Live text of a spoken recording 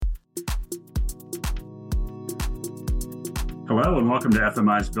Hello and welcome to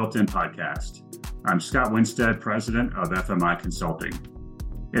FMI's Built-In Podcast. I'm Scott Winstead, President of FMI Consulting.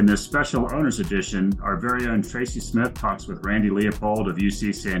 In this special Owners Edition, our very own Tracey Smith talks with Randy Leopold of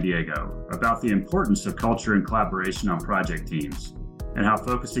UC San Diego about the importance of culture and collaboration on project teams and how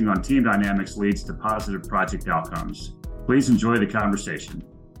focusing on team dynamics leads to positive project outcomes. Please enjoy the conversation.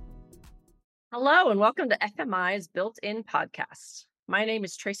 Hello and welcome to FMI's Built-In Podcast. My name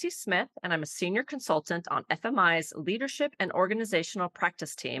is Tracey Smith, and I'm a senior consultant on FMI's leadership and organizational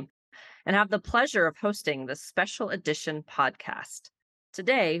practice team, and have the pleasure of hosting this special edition podcast.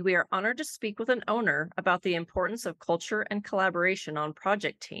 Today, we are honored to speak with an owner about the importance of culture and collaboration on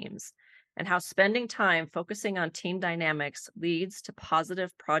project teams, and how spending time focusing on team dynamics leads to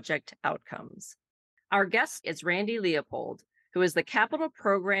positive project outcomes. Our guest is Randy Leopold, who is the Capital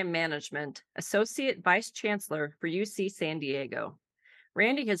Program Management Associate Vice Chancellor for UC San Diego.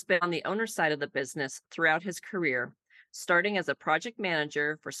 Randy has been on the owner side of the business throughout his career, starting as a project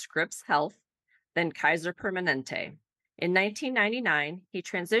manager for Scripps Health, then Kaiser Permanente. In 1999, he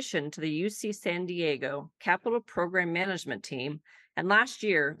transitioned to the UC San Diego Capital Program Management team, and last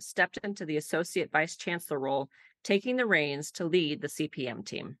year stepped into the Associate Vice Chancellor role, taking the reins to lead the CPM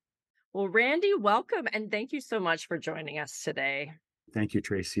team. Well, Randy, welcome, and thank you so much for joining us today. Thank you,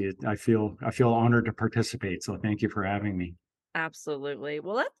 Tracey. I feel honored to participate, so thank you for having me. Absolutely.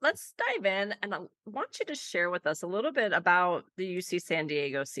 Well, let's dive in, and I want you to share with us a little bit about the UC San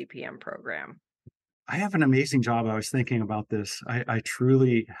Diego CPM program. I have an amazing job. I was thinking about this. I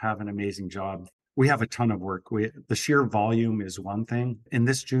truly have an amazing job. We have a ton of work. The sheer volume is one thing. In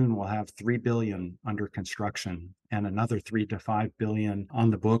this June, we'll have $3 billion under construction and another $3 to $5 billion on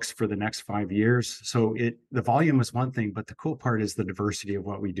the books for the next 5 years. So the volume is one thing, but the cool part is the diversity of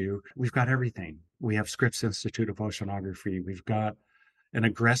what we do. We've got everything. We have Scripps Institute of Oceanography. We've got an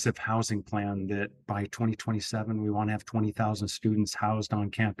aggressive housing plan that by 2027, we want to have 20,000 students housed on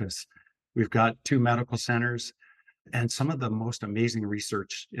campus. We've got 2 medical centers. And some of the most amazing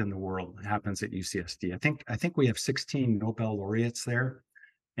research in the world happens at UCSD. I think we have 16 Nobel laureates there,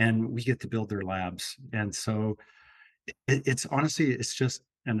 and we get to build their labs. And so it's honestly, it's just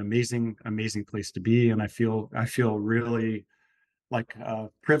an amazing, amazing place to be. And I feel really like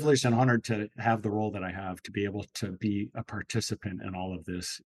privileged and honored to have the role that I have, to be able to be a participant in all of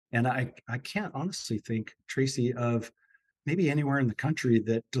this. And I can't honestly think, Tracey, of maybe anywhere in the country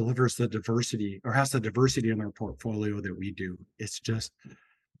that delivers the diversity or has the diversity in their portfolio that we do. It's just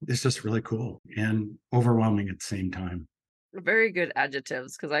really cool and overwhelming at the same time. Very good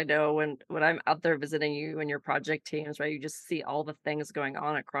adjectives, because I know when I'm out there visiting you and your project teams, right, you just see all the things going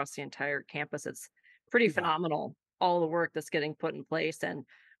on across the entire campus. It's pretty phenomenal, all the work that's getting put in place and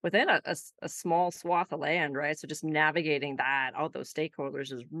within a small swath of land, right? So just navigating that, all those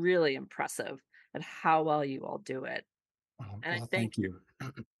stakeholders is really impressive at how well you all do it. And well, thank you. I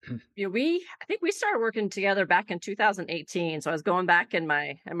think we started working together back in 2018. So I was going back in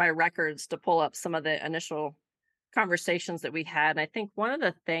my records to pull up some of the initial conversations that we had. And I think one of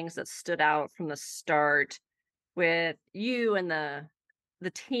the things that stood out from the start with you and the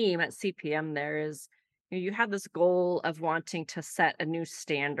team at CPM there is, you had this goal of wanting to set a new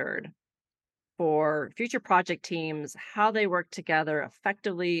standard for future project teams, how they work together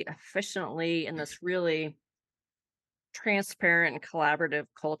effectively, efficiently in this really transparent and collaborative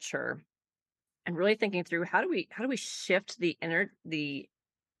culture, and really thinking through how do we shift the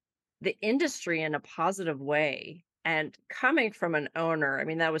industry in a positive way. And coming from an owner, I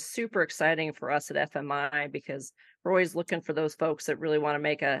mean, that was super exciting for us at FMI, because we're always looking for those folks that really want to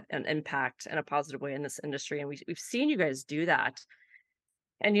make an impact in a positive way in this industry, and we've seen you guys do that.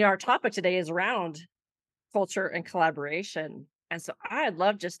 And our topic today is around culture and collaboration. And so I'd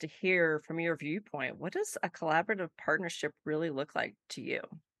love just to hear from your viewpoint, what does a collaborative partnership really look like to you?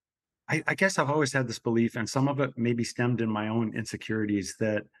 I guess I've always had this belief, and some of it maybe stemmed in my own insecurities,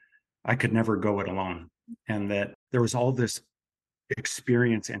 that I could never go it alone, and that there was all this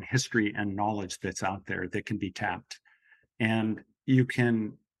experience and history and knowledge that's out there that can be tapped. And you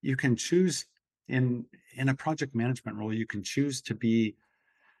can choose in a project management role, you can choose to be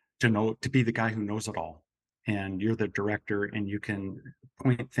the guy who knows it all. And you're the director, and you can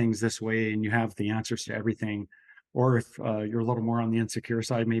point things this way and you have the answers to everything. Or if you're a little more on the insecure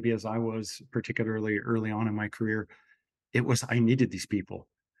side, maybe as I was particularly early on in my career, I needed these people,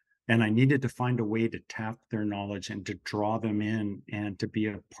 and I needed to find a way to tap their knowledge and to draw them in and to be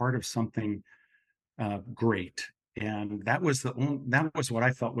a part of something great. And that was what I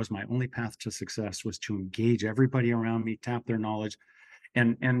felt was my only path to success, was to engage everybody around me, tap their knowledge,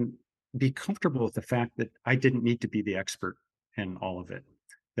 and be comfortable with the fact that I didn't need to be the expert in all of it,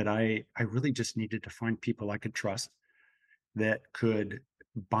 that I really just needed to find people I could trust that could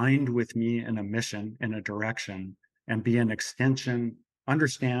bind with me in a mission, in a direction, and be an extension,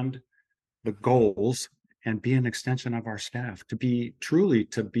 understand the goals, and be an extension of our staff, to be truly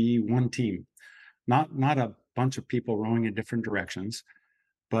to be one team, not a bunch of people rowing in different directions,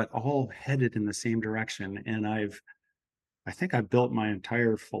 but all headed in the same direction. And I think I built my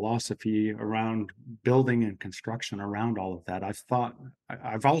entire philosophy around building and construction around all of that.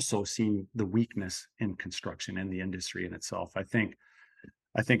 I've also seen the weakness in construction in the industry in itself. I think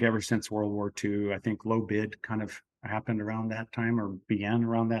ever since World War II, I think low bid kind of happened around that time, or began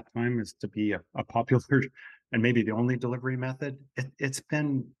around that time, is to be a popular and maybe the only delivery method. It's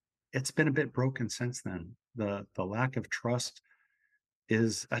been a bit broken since then. The lack of trust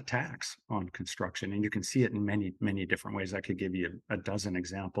is a tax on construction, and you can see it in many different ways. I could give you a dozen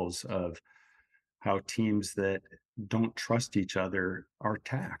examples of how teams that don't trust each other are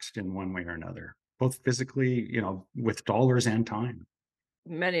taxed in one way or another, both physically, with dollars and time.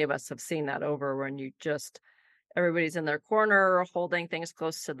 Many of us have seen that over when you just everybody's in their corner holding things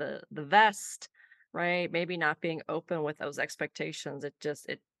close to the vest, right? Maybe not being open with those expectations.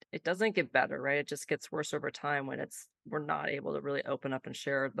 It doesn't get better, right? It just gets worse over time when we're not able to really open up and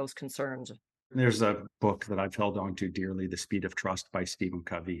share those concerns. There's a book that I've held on to dearly, The Speed of Trust by Stephen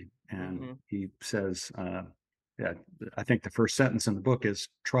Covey. And Hmm. he says, yeah, I think the first sentence in the book is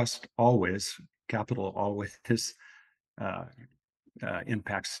trust always, capital always, uh,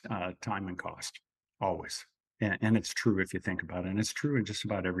 impacts time and cost, always. And it's true if you think about it. And it's true in just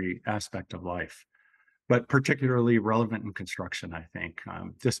about every aspect of life, but particularly relevant in construction, I think.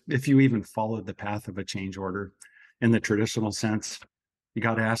 Just if you even followed the path of a change order in the traditional sense, you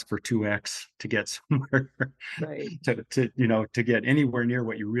got to ask for 2x to get somewhere, Right. to get anywhere near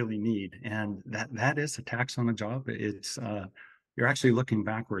what you really need. And that is a tax on a job. It's you're actually looking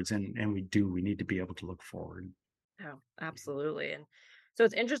backwards, and we need to be able to look forward. Oh, absolutely. And so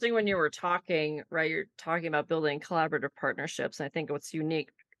it's interesting when you were talking, right? You're talking about building collaborative partnerships. And I think what's unique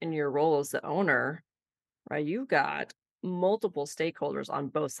in your role as the owner, right? You've got multiple stakeholders on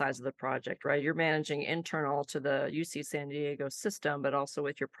both sides of the project, right? You're managing internal to the UC San Diego system, but also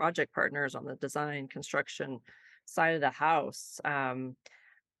with your project partners on the design construction side of the house.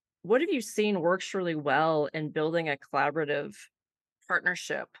 What have you seen works really well in building a collaborative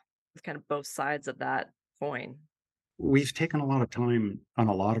partnership with kind of both sides of that coin? We've taken a lot of time on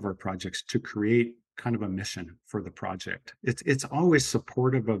a lot of our projects to create kind of a mission for the project. It's always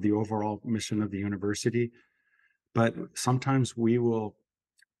supportive of the overall mission of the university, but sometimes we will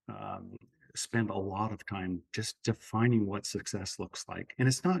um, spend a lot of time just defining what success looks like. And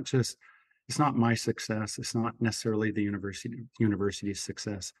it's not my success. It's not necessarily the university's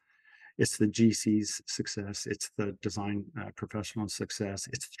success. It's the GC's success. It's the design professional success.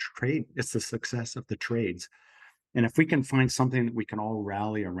 It's the trade. It's the success of the trades. And if we can find something that we can all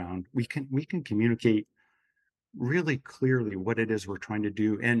rally around, we can communicate really clearly what it is we're trying to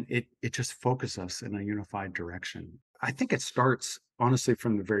do, and it just focuses us in a unified direction. I think it starts honestly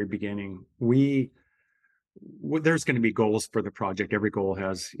from the very beginning. There's going to be goals for the project. Every goal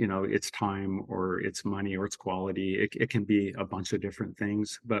has, its time or its money or its quality. It can be a bunch of different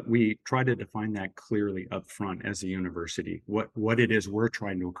things, but we try to define that clearly up front as a university, what it is we're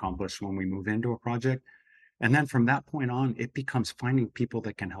trying to accomplish when we move into a project. And then from that point on, it becomes finding people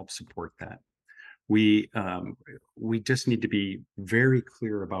that can help support that. We just need to be very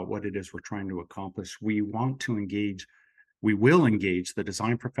clear about what it is we're trying to accomplish. We will engage the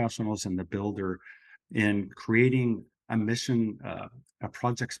design professionals and the builder in creating a mission, a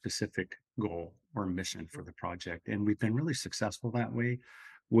project specific goal or mission for the project. And we've been really successful that way.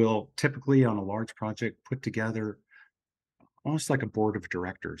 We'll typically on a large project put together almost like a board of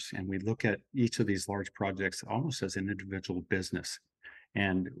directors, and we look at each of these large projects almost as an individual business,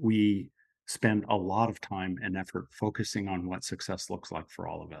 and we spend a lot of time and effort focusing on what success looks like for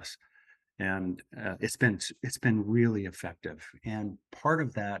all of us. And it's been really effective. And part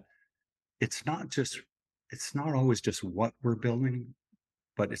of that, it's not always just what we're building,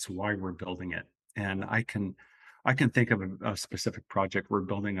 but it's why we're building it. And I can think of a specific project. We're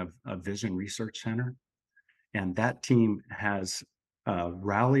building a vision research center, and that team has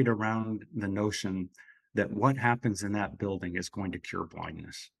rallied around the notion that what happens in that building is going to cure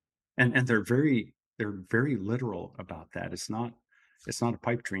blindness. And they're very literal about that. It's not a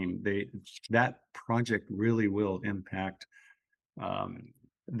pipe dream. That project really will impact um,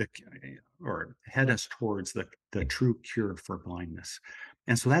 the or head us towards the true cure for blindness.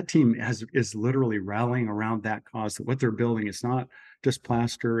 And so that team is literally rallying around that cause. That what they're building is not just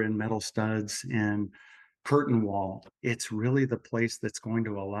plaster and metal studs and curtain wall. It's really the place that's going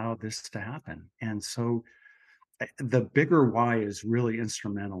to allow this to happen. And so the bigger why is really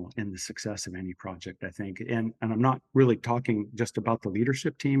instrumental in the success of any project, I think. And I'm not really talking just about the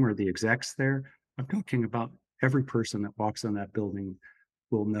leadership team or the execs there. I'm talking about every person that walks in that building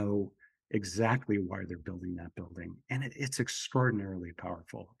will know exactly why they're building that building. And it's extraordinarily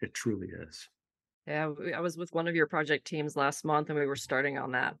powerful. It truly is. Yeah, I was with one of your project teams last month, and we were starting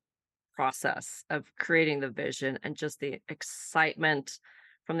on that process of creating the vision and just the excitement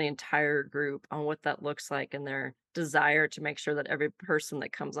from the entire group on what that looks like and their desire to make sure that every person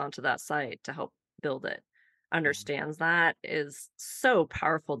that comes onto that site to help build it understands that is so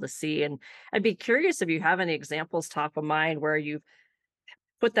powerful to see. And I'd be curious if you have any examples top of mind where you've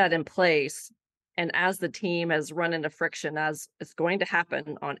put that in place. And as the team has run into friction, as is going to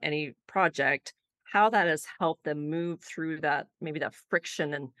happen on any project, how that has helped them move through that, maybe that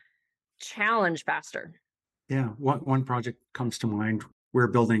friction and challenge faster. Yeah, one project comes to mind. We're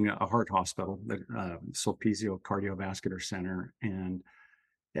building a heart hospital, the Sulpizio Cardiovascular Center, and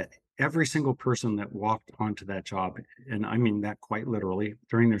e- every single person that walked onto that job, and I mean that quite literally,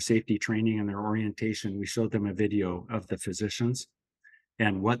 during their safety training and their orientation, we showed them a video of the physicians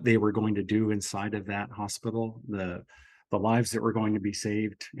and what they were going to do inside of that hospital, the lives that were going to be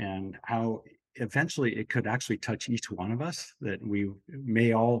saved, and how eventually it could actually touch each one of us, that we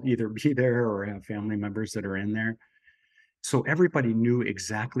may all either be there or have family members that are in there. So everybody knew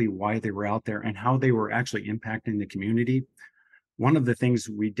exactly why they were out there and how they were actually impacting the community. One of the things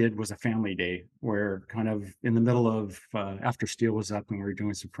we did was a family day where, kind of in the middle of after steel was up and we were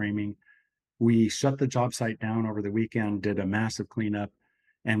doing some framing, we shut the job site down over the weekend, did a massive cleanup,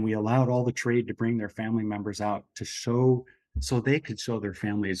 and we allowed all the trade to bring their family members out to show, so they could show their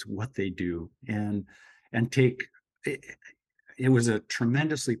families what they do. And take it, it was a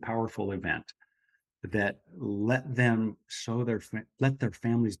tremendously powerful event that let them show let their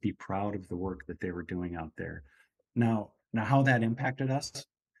families be proud of the work that they were doing out there. Now how that impacted us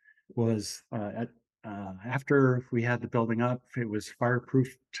was after we had the building up, it was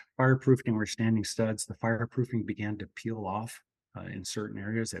fireproofed, and we're standing studs. The fireproofing began to peel off in certain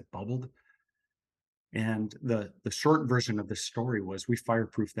areas. It bubbled. And the short version of the story was we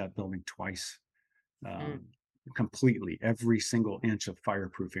fireproofed that building twice, Mm. um, completely. Every single inch of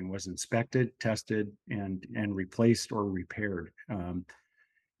fireproofing was inspected, tested, and replaced or repaired.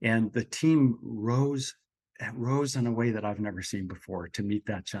 And the team rose in a way that I've never seen before to meet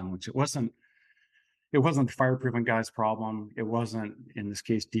that challenge. It wasn't the fireproofing guy's problem. It wasn't, in this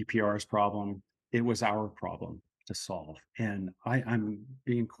case, DPR's problem. It was our problem to solve. And I'm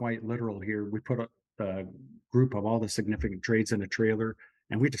being quite literal here. We put a group of all the significant trades in a trailer,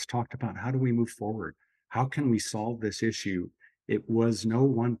 and we just talked about, how do we move forward? How can we solve this issue? It was no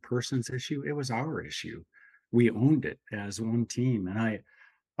one person's issue. It was our issue. We owned it as one team. And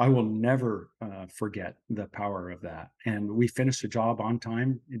I will never forget the power of that. And we finished the job on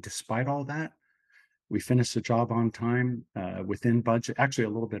time. Despite all that, we finished the job on time, within budget, actually a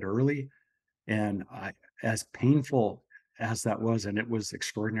little bit early. And as painful as that was, and it was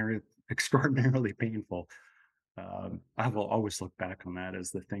extraordinarily painful, I will always look back on that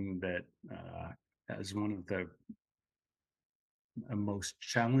as the thing that, as one of the most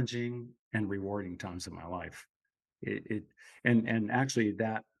challenging and rewarding times of my life. It and actually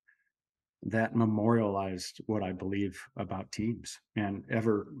that memorialized what I believe about teams. And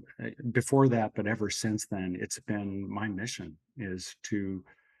ever before that, but ever since then, it's been my mission is to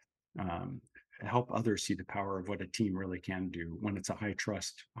um, help others see the power of what a team really can do when it's a high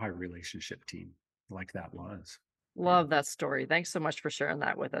trust, high relationship team like that was. Yeah. Love that story. Thanks so much for sharing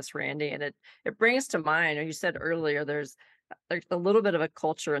that with us, Randy. And it brings to mind, you said earlier, there's a little bit of a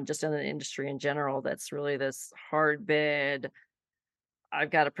culture and just in the industry in general that's really this hard bid, I've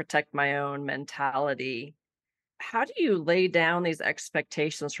got to protect my own mentality. How do you lay down these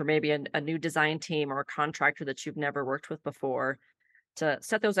expectations for maybe a new design team or a contractor that you've never worked with before to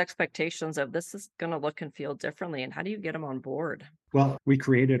set those expectations of this is going to look and feel differently? And how do you get them on board? Well, we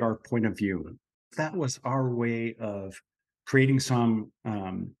created our point of view. That was our way of creating some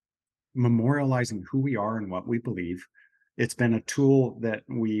memorializing who we are and what we believe. It's been a tool that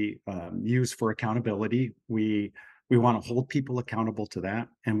we use for accountability. We want to hold people accountable to that,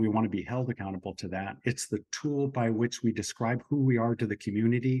 and we want to be held accountable to that. It's the tool by which we describe who we are to the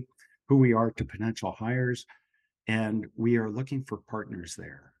community, who we are to potential hires, and we are looking for partners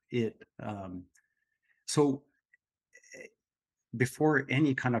there. So before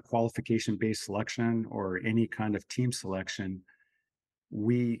any kind of qualification based selection or any kind of team selection,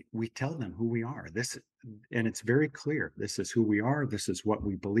 we tell them who we are. And it's very clear. This is who we are. This is what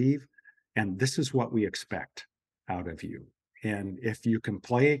we believe, and this is what we expect out of you. And if you can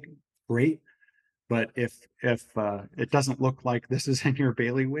play, great. But if it doesn't look like this is in your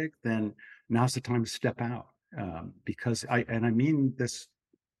bailiwick, then now's the time to step out. Because I mean this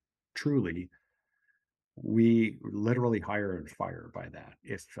truly, we literally hire and fire by that.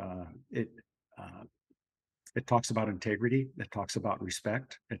 If uh, it talks about integrity, it talks about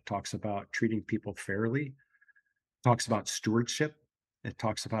respect, it talks about treating people fairly, it talks about stewardship, it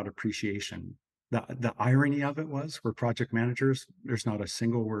talks about appreciation. The irony of it was, we're project managers, there's not a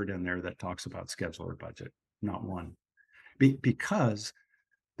single word in there that talks about schedule or budget, not one. Because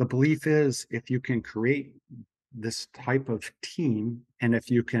the belief is, if you can create this type of team, and if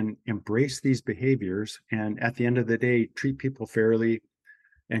you can embrace these behaviors, and at the end of the day, treat people fairly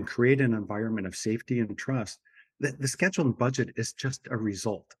and create an environment of safety and trust, the schedule and budget is just a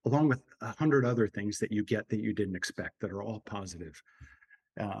result, along with 100 other things that you get that you didn't expect that are all positive.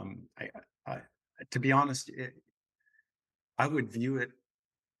 Um, I, to be honest, I would view it,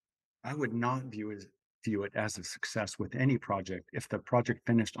 I would not view it as a success with any project if the project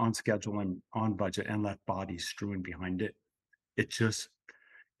finished on schedule and on budget and left bodies strewn behind it. It just,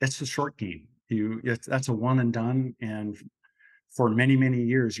 it's a short game. That's a one and done, and for many, many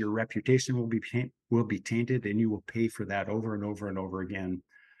years, your reputation will be tainted, and you will pay for that over and over and over again,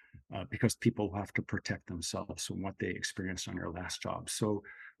 because people have to protect themselves from what they experienced on your last job. So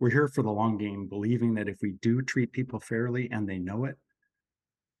we're here for the long game, believing that if we do treat people fairly and they know it,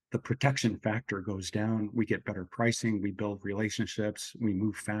 the protection factor goes down. We get better pricing, we build relationships, we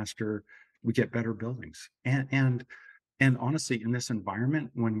move faster, we get better buildings. And honestly, in this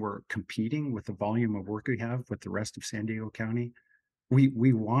environment, when we're competing with the volume of work we have with the rest of San Diego County,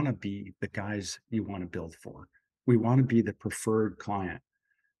 we want to be the guys you want to build for. We want to be the preferred client.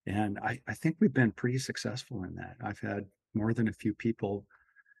 And I think we've been pretty successful in that. I've had more than a few people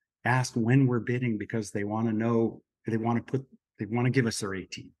ask when we're bidding because they want to know, they want to give us their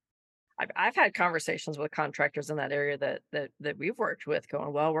 18. I've had conversations with contractors in that area that we've worked with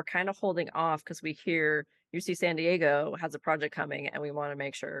going, well, we're kind of holding off because we hear UC San Diego has a project coming and we want to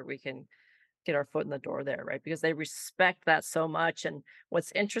make sure we can get our foot in the door there, right? Because they respect that so much. And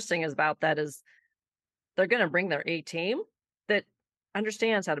what's interesting about that is they're going to bring their A team that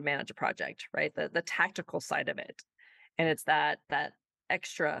understands how to manage a project, right? The tactical side of it. And it's that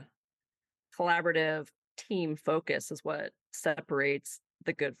extra collaborative team focus is what separates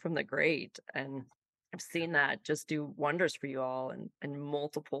the good from the great. And I've seen that just do wonders for you all in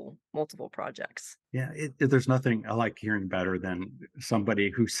multiple projects. Yeah, there's nothing I like hearing better than somebody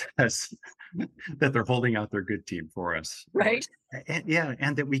who says that they're holding out their good team for us. Right.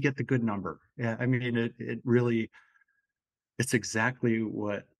 And that we get the good number. Yeah, I mean, it really, it's exactly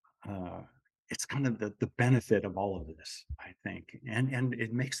what, it's kind of the benefit of all of this, I think. And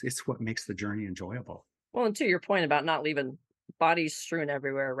it's what makes the journey enjoyable. Well, and to your point about not leaving bodies strewn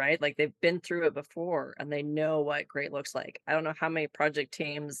everywhere, right? Like they've been through it before and they know what great looks like. I don't know how many project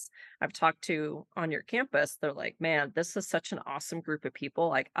teams I've talked to on your campus. They're like, man, this is such an awesome group of people.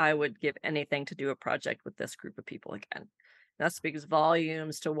 Like I would give anything to do a project with this group of people again. That speaks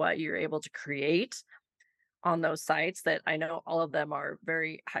volumes to what you're able to create on those sites that I know all of them are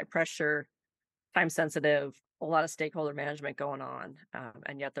very high pressure, time sensitive, a lot of stakeholder management going on.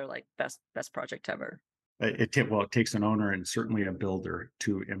 And yet they're like best project ever. It takes an owner and certainly a builder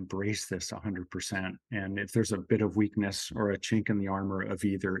to embrace this 100%. And if there's a bit of weakness or a chink in the armor of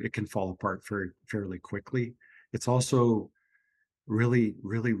either, it can fall apart fairly quickly. It's also really,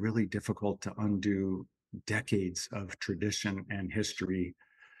 really, really difficult to undo decades of tradition and history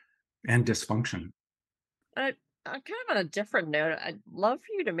and dysfunction. I'm kind of on a different note. I'd love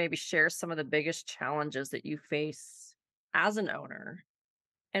for you to maybe share some of the biggest challenges that you face as an owner.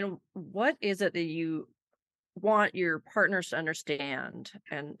 And what is it that you want your partners to understand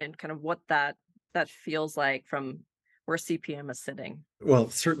and kind of what that feels like from where CPM is sitting? Well,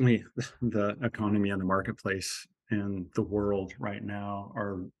 certainly the economy and the marketplace and the world right now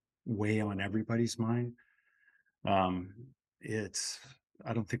are way on everybody's mind. I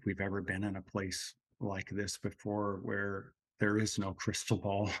don't think we've ever been in a place like this before where there is no crystal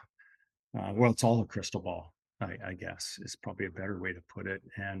ball. Well, it's all a crystal ball, I guess is probably a better way to put it.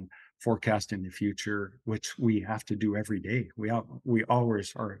 And forecasting the future, which we have to do every day. We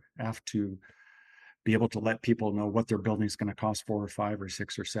always have to be able to let people know what their building is going to cost 4 or 5 or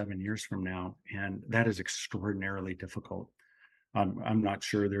 6 or 7 years from now. And that is extraordinarily difficult. I'm not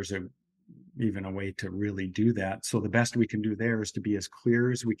sure there's even a way to really do that. So the best we can do there is to be as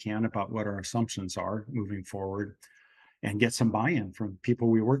clear as we can about what our assumptions are moving forward and get some buy-in from people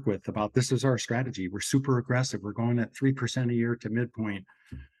we work with about this is our strategy. We're super aggressive. We're going at 3% a year to midpoint,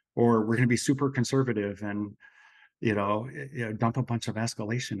 or we're going to be super conservative. And dump a bunch of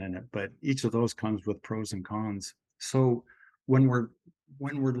escalation in it. But each of those comes with pros and cons. So when we're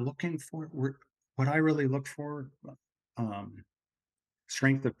looking for, what I really look for, um,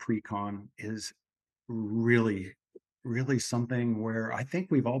 strength of pre-con is really, really something where I think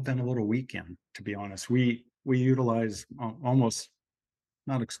we've all been a little weak in, to be honest. We utilize almost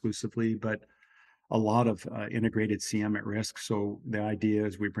not exclusively, but a lot of integrated CM at risk. So the idea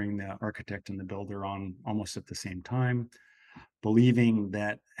is we bring the architect and the builder on almost at the same time, believing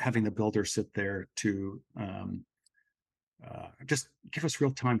that having the builder sit there to just give us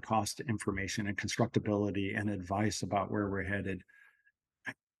real-time cost information and constructability and advice about where we're headed.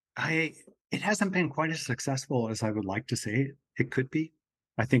 I It hasn't been quite as successful as I would like to say it could be.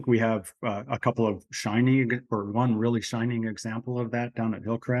 I think we have a couple of one really shining example of that down at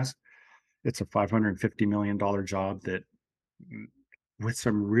Hillcrest. It's a $550 million job that, mm, with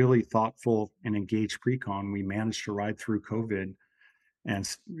some really thoughtful and engaged pre-con, we managed to ride through COVID,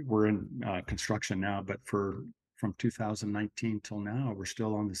 and we're in construction now. But from 2019 till now, we're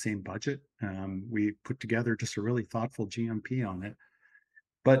still on the same budget. We put together just a really thoughtful GMP on it,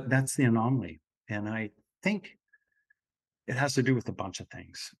 but that's the anomaly. And I think it has to do with a bunch of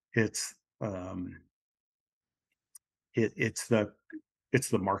things. Um, it's the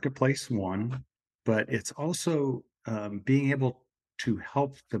marketplace, one, but it's also being able to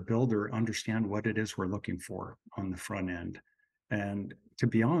help the builder understand what it is we're looking for on the front end. And to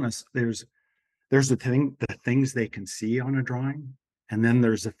be honest, there's the things they can see on a drawing, and then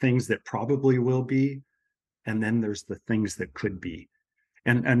there's the things that probably will be, and then there's the things that could be.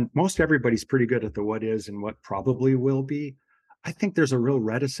 And most everybody's pretty good at the what is and what probably will be. I think there's a real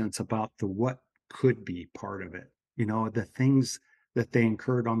reticence about the what could be part of it. The things that they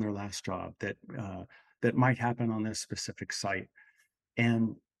incurred on their last job that might happen on this specific site.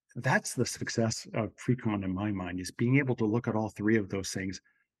 And that's the success of pre-con in my mind, is being able to look at all three of those things.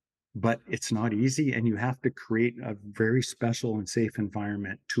 But it's not easy, and you have to create a very special and safe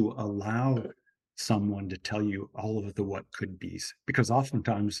environment to allow someone to tell you all of the what could be's, because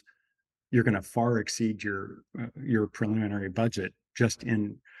oftentimes you're going to far exceed your preliminary budget just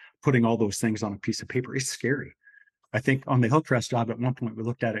in putting all those things on a piece of paper. It's scary. I think on the Hillcrest job at one point we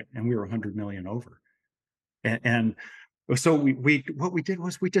looked at it and we were 100 million over, and so what we did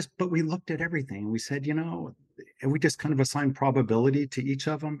was we looked at everything, and we said, and we just kind of assigned probability to each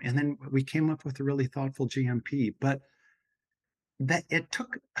of them, and then we came up with a really thoughtful GMP. But that it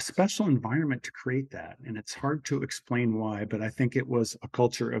took a special environment to create that, and it's hard to explain why, but I think it was a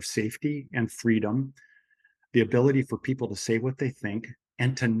culture of safety and freedom, the ability for people to say what they think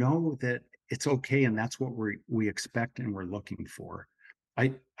and to know that it's okay, and that's what we expect and we're looking for.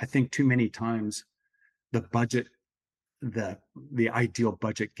 I think too many times the budget the the ideal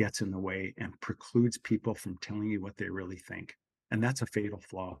budget gets in the way and precludes people from telling you what they really think, and that's a fatal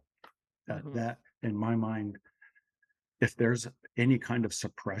flaw. Mhm. That in my mind, if there's any kind of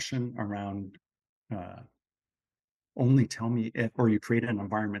suppression around uh, only tell me, or you create an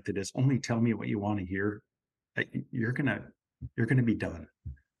environment that is only tell me what you want to hear, uh, you're gonna you're gonna be done,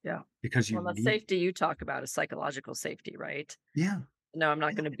 Yeah. because you Well, the need. safety you talk about is psychological safety, right? Yeah. No, I'm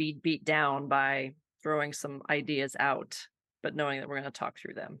not going to be beat down by throwing some ideas out, but knowing that we're going to talk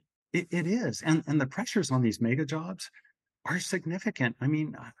through them. It is, and the pressures on these mega jobs are significant. I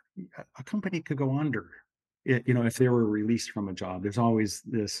mean, a company could go under, if they were released from a job. There's always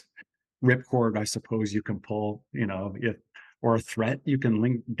this ripcord, I suppose, you can pull, or a threat you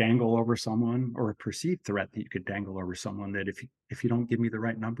can dangle over someone, or a perceived threat that you could dangle over someone, that if you don't give me the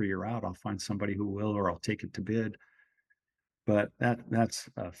right number, you're out. I'll find somebody who will, or I'll take it to bid. But that's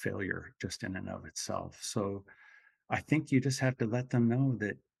a failure just in and of itself. So I think you just have to let them know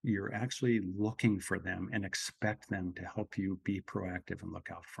that you're actually looking for them and expect them to help you be proactive and look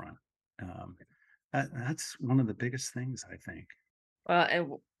out front. Um, that's one of the biggest things, I think. Well,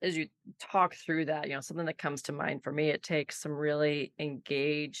 and as you talk through that, something that comes to mind for me, it takes some really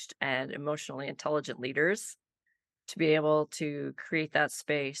engaged and emotionally intelligent leaders to be able to create that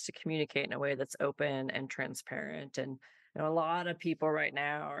space to communicate in a way that's open and transparent. And a lot of people right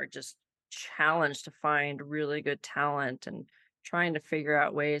now are just challenged to find really good talent and trying to figure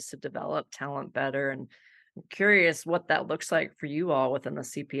out ways to develop talent better. And I'm curious what that looks like for you all within the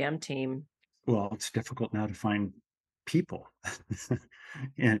CPM team. Well, it's difficult now to find people,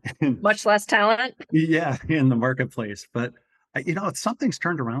 and Much less talent. yeah, in the marketplace. But something's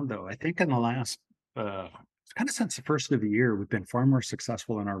turned around, though. I think in the last, kind of since the first of the year, we've been far more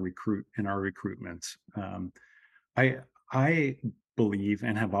successful in our recruitments. I I believe,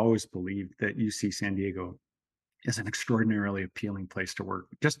 and have always believed, that UC San Diego is an extraordinarily appealing place to work,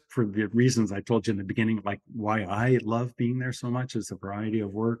 just for the reasons I told you in the beginning, like why I love being there so much is the variety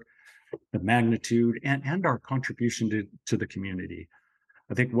of work, the magnitude, and our contribution to the community.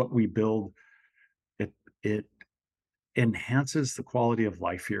 I think what we build, it enhances the quality of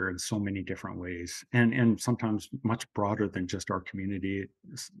life here in so many different ways, and sometimes much broader than just our community,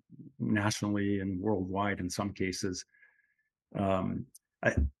 nationally and worldwide in some cases. um,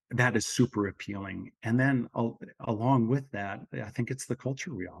 I, that is super appealing. And then along with that, I think it's the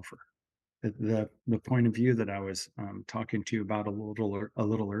culture we offer. The point of view that I was talking to you about a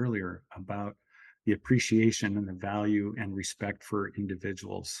little earlier about the appreciation and the value and respect for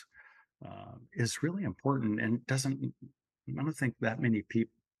individuals is really important, and doesn't. I don't think that many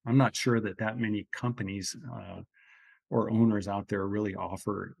people. I'm not sure that many companies or owners out there really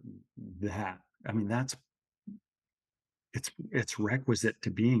offer that. I mean, it's requisite to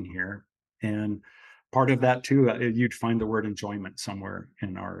being here. And part of that too, you'd find the word enjoyment somewhere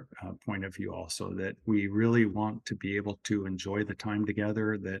in our point of view also, that we really want to be able to enjoy the time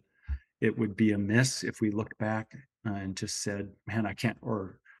together, that it would be amiss if we looked back and just said, man, I can't,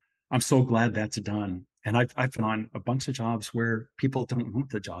 or I'm so glad that's done. And I've been on a bunch of jobs where people don't want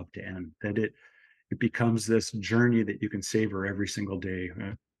the job to end, that it becomes this journey that you can savor every single day.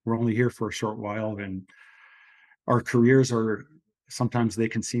 We're only here for a short while, and our careers are, sometimes they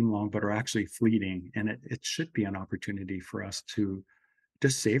can seem long, but are actually fleeting. And it should be an opportunity for us to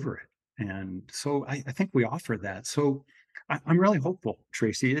just savor it. And so I think we offer that. So I'm really hopeful,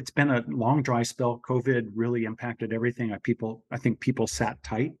 Tracy. It's been a long dry spell. COVID really impacted everything. I think people sat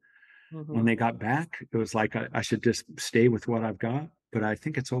tight when Mhm. they got back. It was like I should just stay with what I've got. But I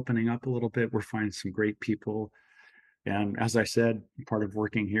think it's opening up a little bit. We're finding some great people. And as I said, part of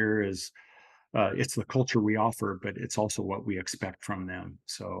working here is it's the culture we offer, but it's also what we expect from them.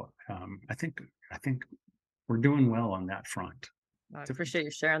 So I think we're doing well on that front. I To- appreciate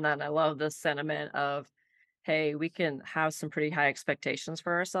you sharing that. And I love the sentiment of, hey, we can have some pretty high expectations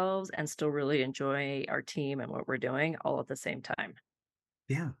for ourselves and still really enjoy our team and what we're doing all at the same time.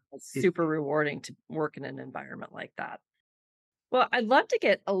 yeah, It's it, super rewarding to work in an environment like that. Well, I'd love to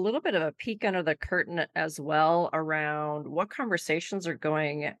get a little bit of a peek under the curtain as well around what conversations are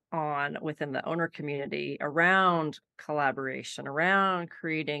going on within the owner community around collaboration, around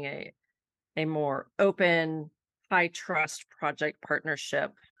creating a more open, high trust project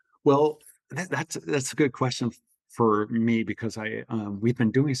partnership. well, that's a good question for me, because we've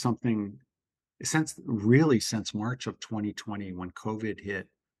been doing something since March of 2020, when COVID hit.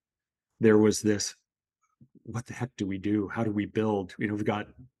 There was this, what the heck do we do? How do we build? We've got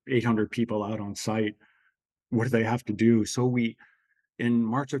 800 people out on site. What do they have to do? So in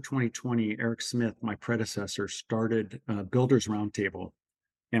March of 2020, Eric Smith, my predecessor, started Builders Roundtable,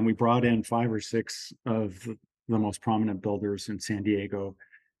 and we brought in 5 or 6 of the most prominent builders in San Diego,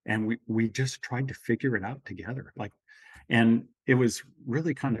 and we just tried to figure it out together. And it was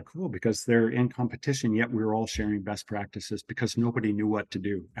really kind of cool because they're in competition, yet we were all sharing best practices because nobody knew what to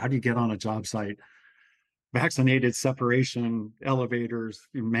do. How do you get on a job site? Vaccinated separation, elevators,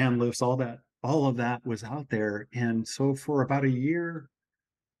 man lifts, all of that was out there. And so for about a year,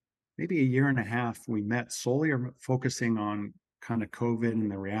 maybe a year and a half, we met solely focusing on kind of COVID and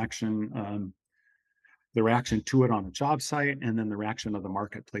the reaction to it on the job site, and then the reaction of the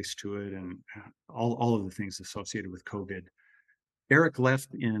marketplace to it, and all of the things associated with COVID. Eric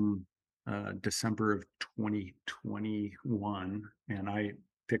left in December of 2021, and I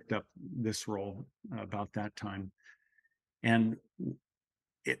picked up this role about that time. And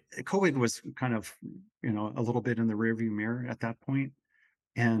COVID was kind of, a little bit in the rearview mirror at that point,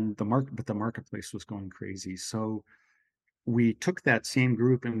 and but the marketplace was going crazy. So we took that same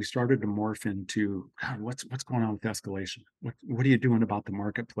group and we started to morph into, God, what's going on with escalation? What are you doing about the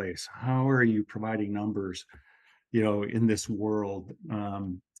marketplace? How are you providing numbers, in this world?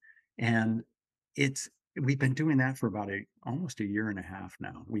 And it's we've been doing that for about almost a year and a half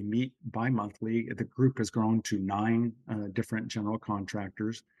now. We meet bi-monthly. The group has grown to 9 different general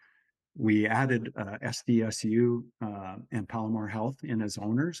contractors. We added SDSU and Palomar Health in as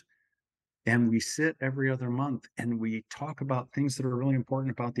owners, and we sit every other month and we talk about things that are really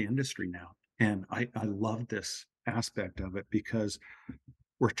important about the industry now. And I love this aspect of it because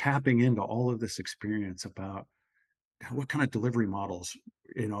we're tapping into all of this experience about what kind of delivery models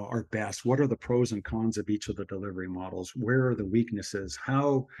are best. What are the pros and cons of each of the delivery models? Where are the weaknesses?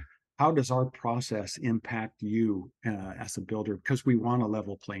 How does our process impact you as a builder? Because we want a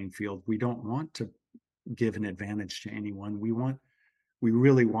level playing field. We don't want to give an advantage to anyone. We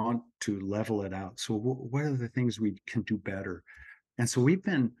really want to level it out. So what are the things we can do better? And so we've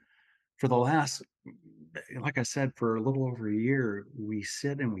been for the last, like I said, for a little over a year, we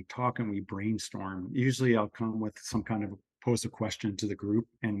sit and we talk and we brainstorm. Usually I'll come with some kind of pose a question to the group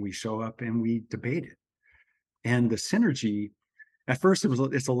and we show up and we debate it. And the synergy, at first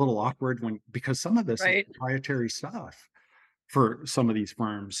it's a little awkward because some of this is Right. proprietary stuff for some of these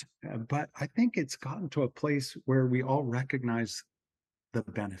firms. But I think it's gotten to a place where we all recognize the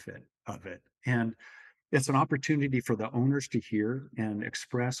benefit of it. And it's an opportunity for the owners to hear and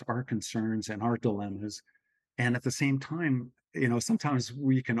express our concerns and our dilemmas. And at the same time, sometimes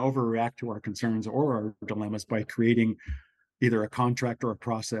we can overreact to our concerns or our dilemmas by creating either a contract or a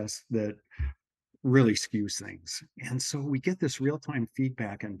process that really skews things. And so we get this real-time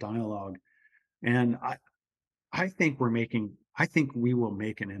feedback and dialogue. And I think I think we will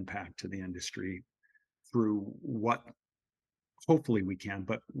make an impact to the industry through what hopefully we can,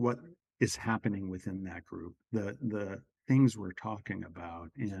 but what is happening within that group, the things we're talking about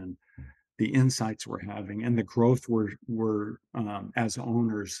and the insights we're having and the growth we're as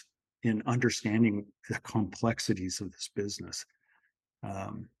owners in understanding the complexities of this business.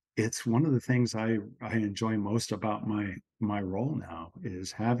 It's one of the things I enjoy most about my role now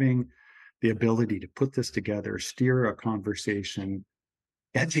is having the ability to put this together, steer a conversation,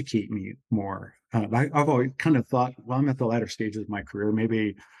 educate me more. I've always kind of thought, well, I'm at the latter stages of my career.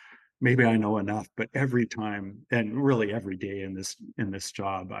 Maybe I know enough, but every time and really every day in this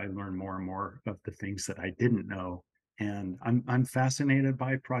job, I learn more and more of the things that I didn't know. And I'm fascinated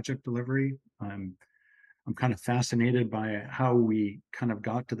by project delivery. I'm kind of fascinated by how we kind of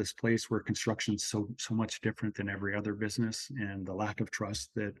got to this place where construction's so much different than every other business and the lack of trust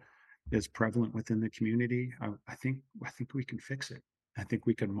that is prevalent within the community. I think we can fix it. I think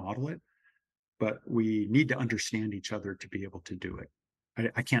we can model it, but we need to understand each other to be able to do it.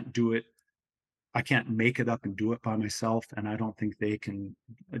 I can't do it. I can't make it up and do it by myself, and I don't think they can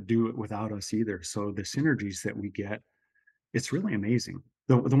do it without us either. So the synergies that we get, it's really amazing.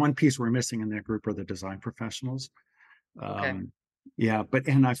 The one piece we're missing in that group are the design professionals. Okay. Um, yeah,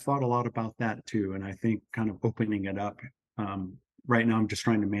 and I've thought a lot about that too. And I think kind of opening it up. Right now, I'm just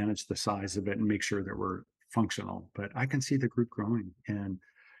trying to manage the size of it and make sure that we're functional. But I can see the group growing and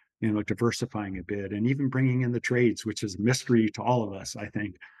diversifying a bit, and even bringing in the trades, which is a mystery to all of us, I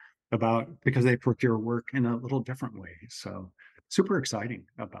think, about because they procure work in a little different way. So super exciting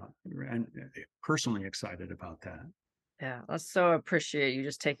about and personally excited about that. Yeah, I so appreciate you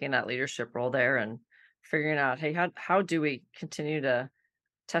just taking that leadership role there and figuring out, hey, how do we continue to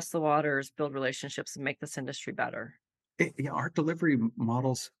test the waters, build relationships, and make this industry better? Yeah, our delivery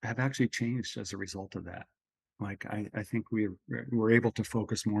models have actually changed as a result of that. Like I think we're able to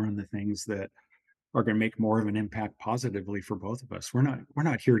focus more on the things that are going to make more of an impact positively for both of us. We're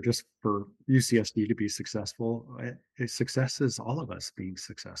not here just for UCSD to be successful. Success is all of us being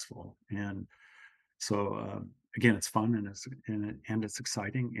successful, and so again, it's fun and it's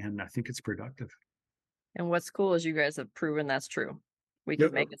exciting, and I think it's productive. And what's cool is you guys have proven that's true. We can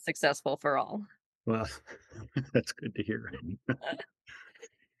Yep. make it successful for all. Well, that's good to hear.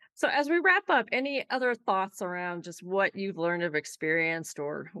 So, as we wrap up, any other thoughts around just what you've learned of experienced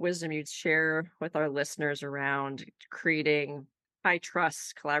or wisdom you'd share with our listeners around creating high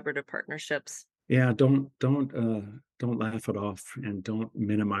trust collaborative partnerships? Yeah, don't laugh it off and don't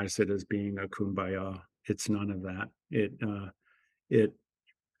minimize it as being a kumbaya. It's none of that. It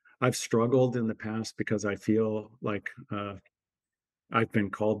I've struggled in the past because I feel like I've been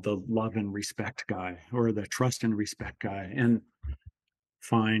called the love and respect guy or the trust and respect guy. And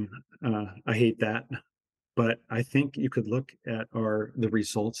fine, I hate that. But I think you could look at the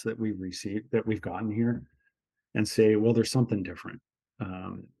results that we've received that we've gotten here and say, well, there's something different.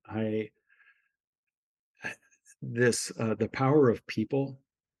 I this The power of people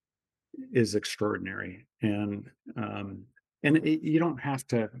is extraordinary, and you don't have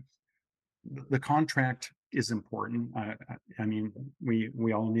to. The contract is important. I mean,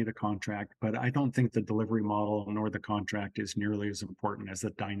 we all need a contract, but I don't think the delivery model nor the contract is nearly as important as the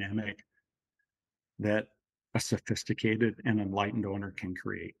dynamic that a sophisticated and enlightened owner can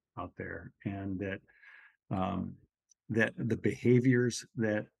create out there, and um, that the behaviors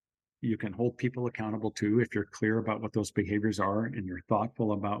that you can hold people accountable to, if you're clear about what those behaviors are and you're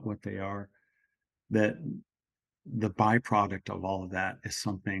thoughtful about what they are, that the byproduct of all of that is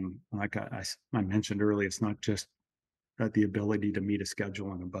something like I mentioned earlier. It's not just the ability to meet a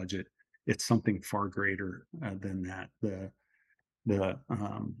schedule and a budget. It's something far greater than that. The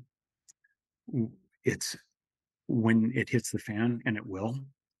it's when it hits the fan, and it will.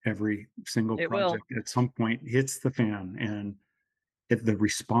 Every single It will. project at some point hits the fan, and if the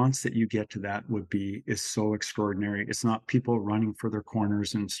response that you get to that is so extraordinary. It's not people running for their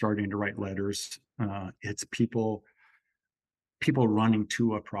corners and starting to write letters. It's people running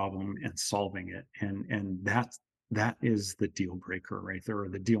to a problem and solving it. And that is the deal breaker right there, or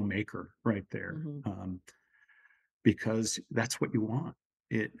the deal maker right there. Because that's what you want.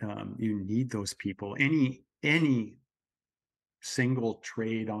 You need those people. Any single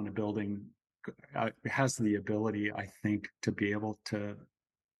trade on a building has the ability, I think, to be able to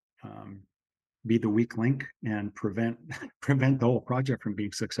be the weak link and prevent the whole project from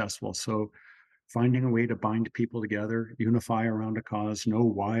being successful. So finding a way to bind people together, unify around a cause, know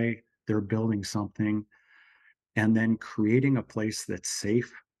why they're building something, and then creating a place that's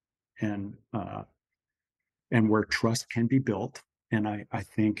safe and where trust can be built. And I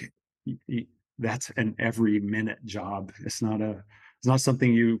think that's an every minute job. It's not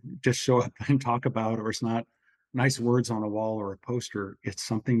something you just show up and talk about, or it's not nice words on a wall or a poster. It's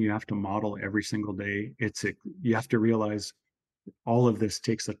something you have to model every single day. You have to realize all of this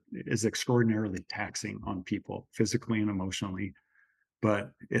is extraordinarily taxing on people physically and emotionally,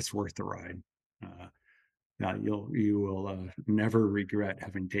 but it's worth the ride. You will never regret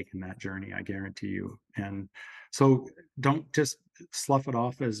having taken that journey, I guarantee you. And so don't just slough it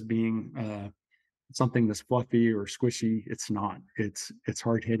off as being something that's fluffy or squishy. It's not. It's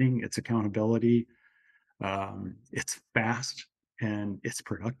hard hitting. It's accountability. It's fast, and it's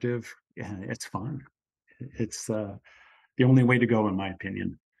productive, and it's fun. It's the only way to go, in my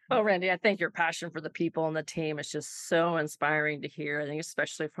opinion. Well, Randy, I think your passion for the people and the team is just so inspiring to hear. I think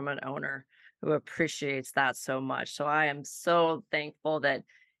especially from an owner who appreciates that so much. So I am so thankful that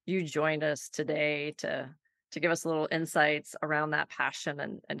you joined us today to give us a little insights around that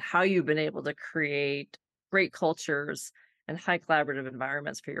passion and how you've been able to create great cultures and high collaborative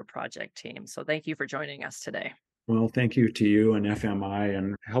environments for your project team. So thank you for joining us today. Well, thank you to you and FMI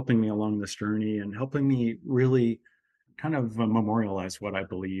and helping me along this journey and helping me really kind of memorialize what I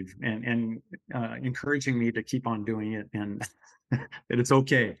believe and encouraging me to keep on doing it, and that it's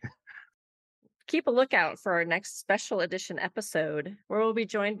okay. Keep a lookout for our next special edition episode, where we'll be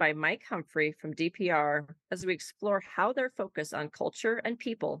joined by Mike Humphrey from DPR as we explore how their focus on culture and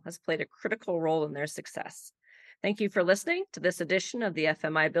people has played a critical role in their success. Thank you for listening to this edition of the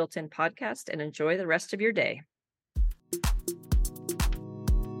FMI Built-In podcast, and enjoy the rest of your day.